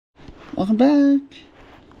Welcome back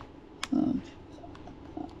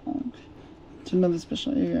to another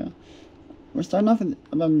special area. We're starting off with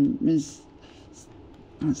about Miss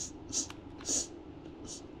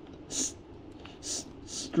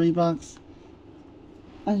Stray Box.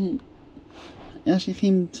 It actually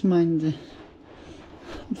came to mind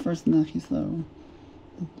first in that case though.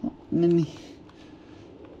 And then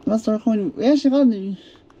let's start going. It's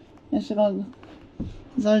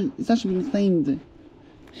actually been claimed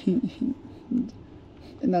in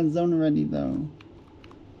that zone already though.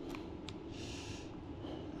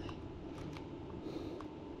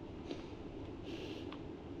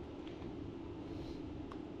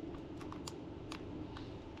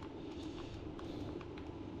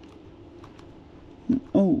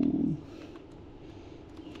 Oh.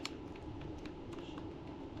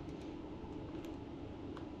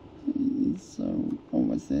 So,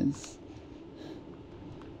 what's this?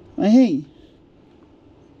 Oh, hey!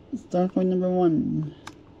 Start point number 1.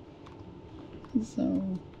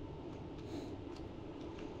 So,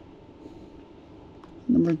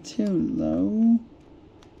 number 2, though.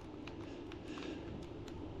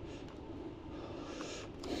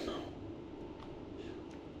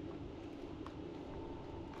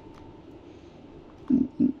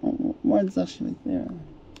 What's actually right there?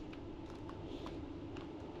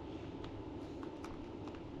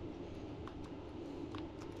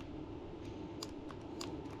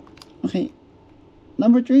 Okay,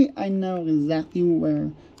 number 3, I know exactly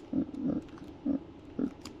where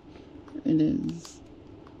it is.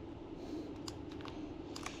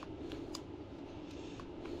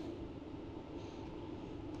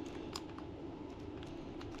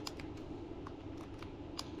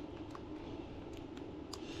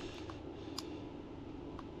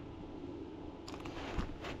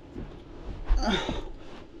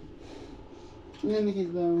 In any case,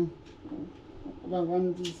 though, about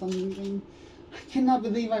run to something. I cannot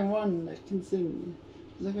believe I won. I can sing.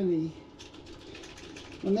 Literally,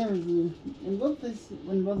 when there was in both places,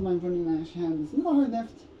 when both my opponent and I actually had this little hard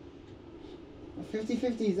left,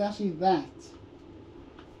 50-50 is actually that.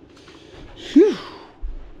 Whew.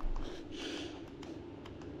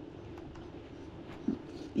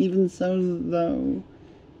 Even so, though,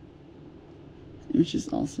 it was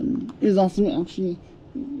just awesome. It was awesome actually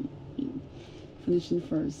finishing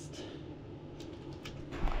first.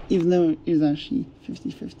 Even though it was actually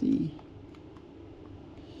 50-50.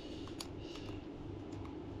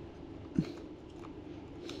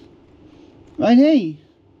 Right, hey!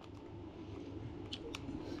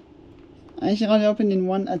 I actually got it open in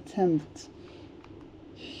 1 attempt.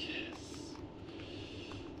 Yes.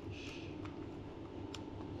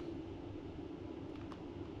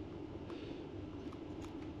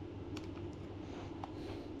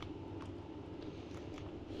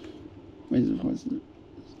 Wait, of course.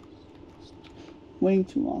 Way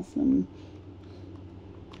too awesome.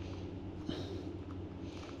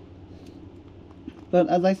 But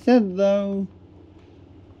as I said though,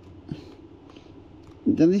 it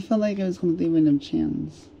really felt like it was completely random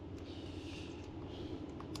chance.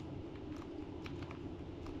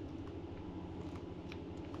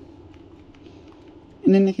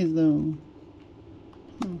 In any case though,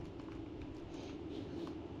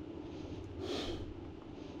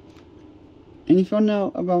 and if you don't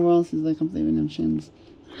know about what else is like completely random chance,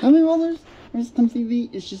 how many rollers versus completely,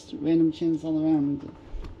 it's just random chance all around.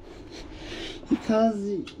 Because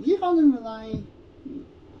you can't rely,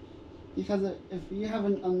 because if you have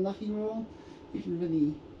an unlucky roll, it can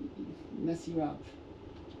really mess you up.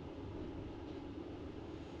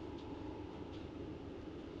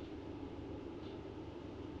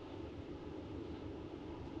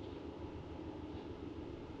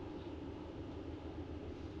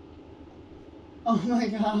 Oh my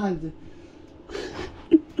god!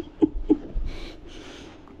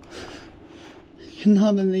 I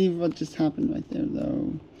cannot believe what just happened right there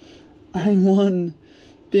though. I won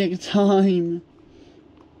big time.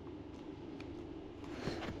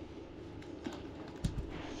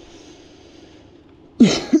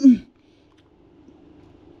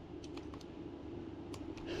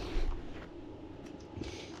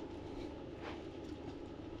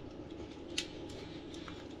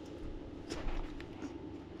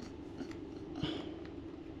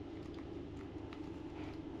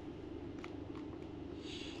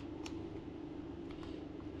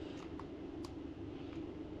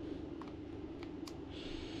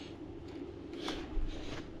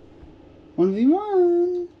 One v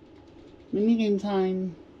one. Minigame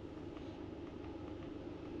time.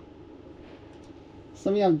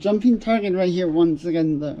 So we have jumping target right here once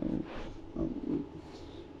again though.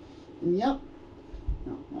 And yep.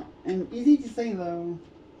 And easy to say though.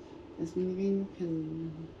 this minigame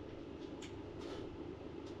can...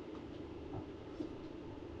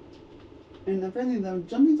 And apparently the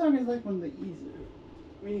jumping dog is like one of the easier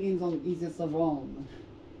minigames on the easiest of all.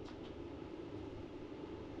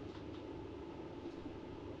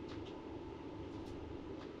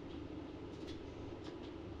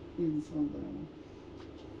 Even some of the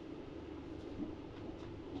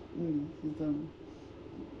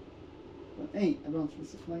but hey, about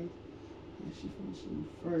first flight. Actually finishing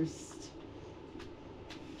first.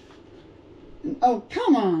 And, oh,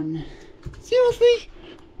 come on! Seriously?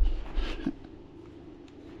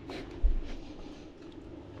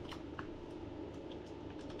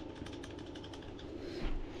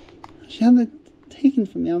 She had it taken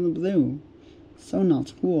from me out of the blue. So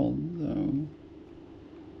not cool, though.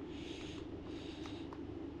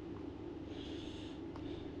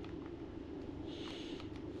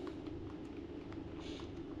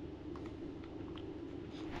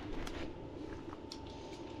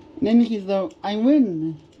 In any case, though, I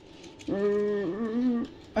win.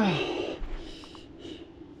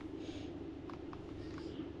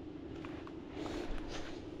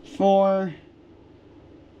 For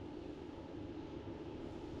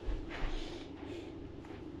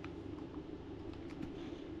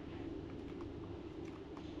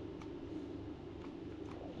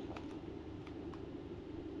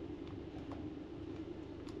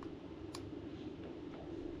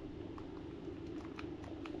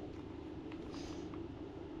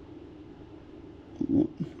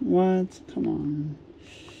what? Come on.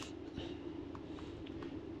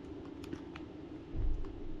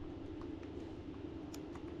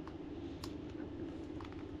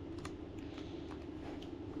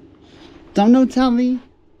 Don't tell me.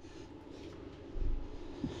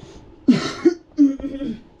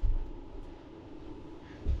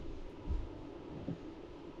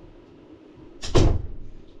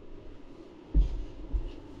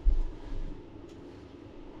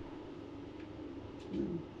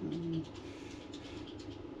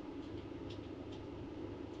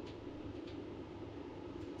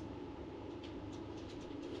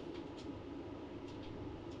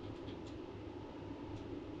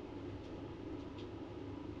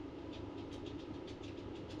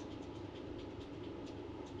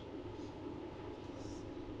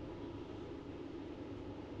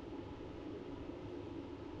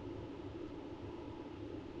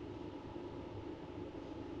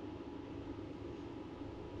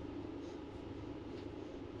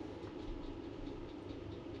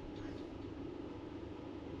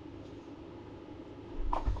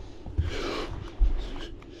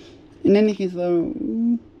 In any case, though,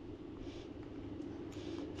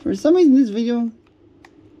 for some reason this video,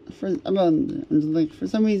 for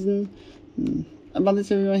some reason, about this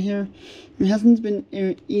video right here, it hasn't been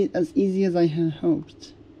as easy as I had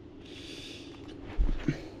hoped.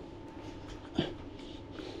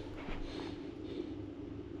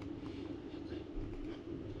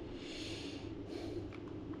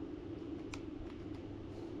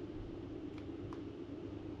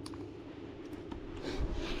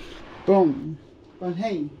 Boom. But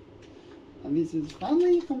hey, this is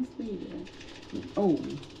finally completed. Oh.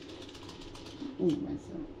 Oh,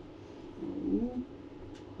 myself. Oh.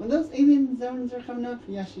 When those alien zones are coming up,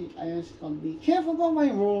 I actually gotta be careful about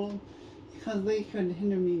my roll, because they could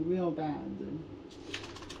hinder me real bad.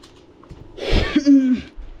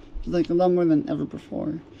 Like a lot more than ever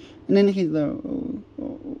before. In any case, though,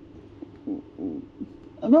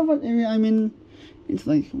 about what area I'm in, it's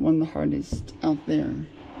like one of the hardest out there.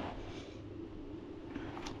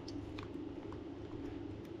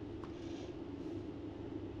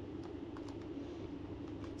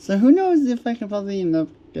 So who knows if I can probably end up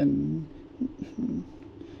getting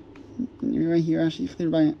right here actually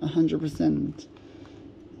cleared by 100%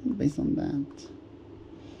 based on that.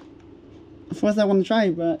 Of course I want to try,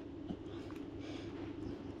 but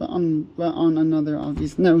on another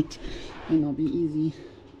obvious note, and it'll be easy.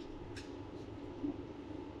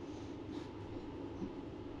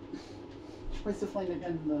 Where's the flight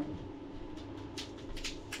again though?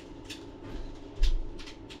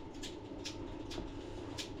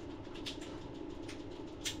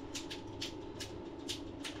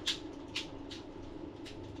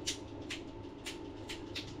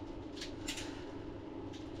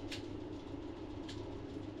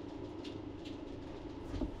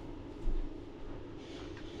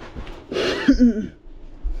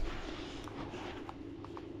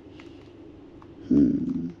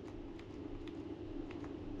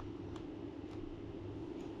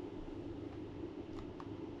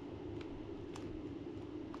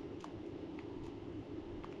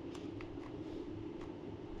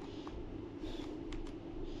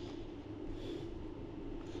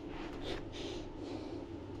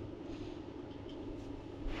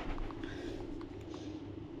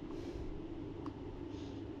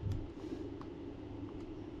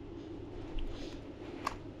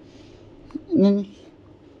 And then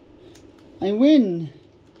I win.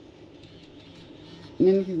 And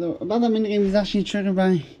then though, about that minigame is actually triggered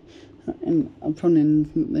by an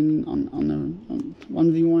opponent on a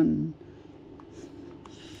 1v1.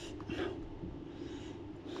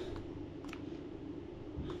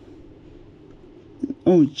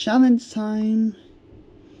 Oh, challenge time.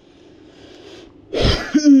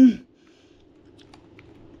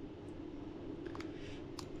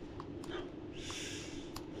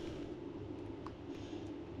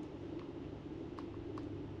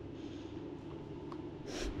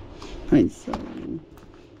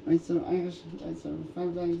 So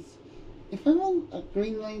 5 dice. If I roll a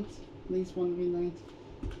green light, at least one green light,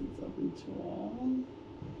 it's open to all,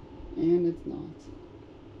 and it's not.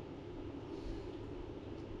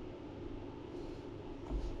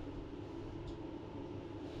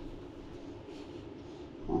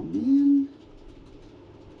 Oh man.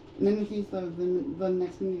 In any case though, the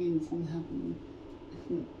next minigame is going to happen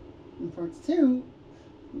in parts 2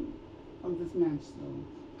 of this match, so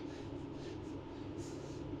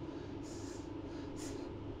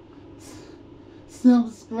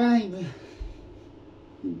subscribe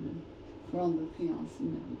for all the chaos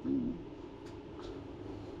and everything.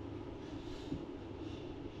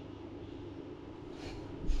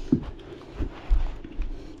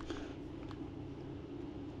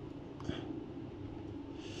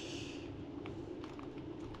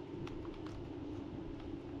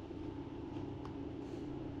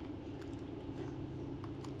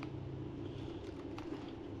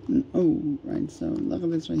 Oh, right, so look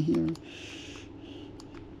at this right here.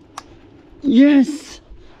 Yes!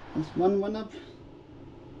 That's one up.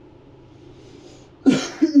 That's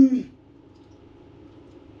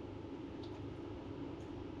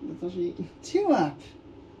actually 2 up.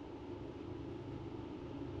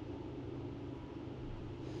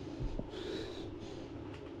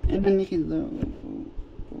 And then you can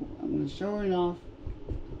I'm going to show it off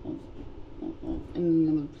in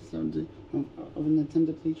another episode of an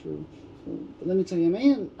attempted playthrough. But let me tell you,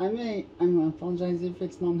 I apologize if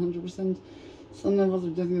it's not 100%. Some levels are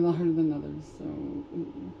definitely a lot harder than others, so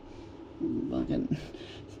again,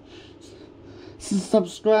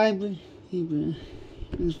 subscribe, and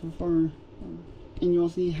you'll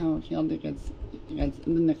see how chaotic it gets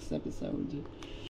in the next episode.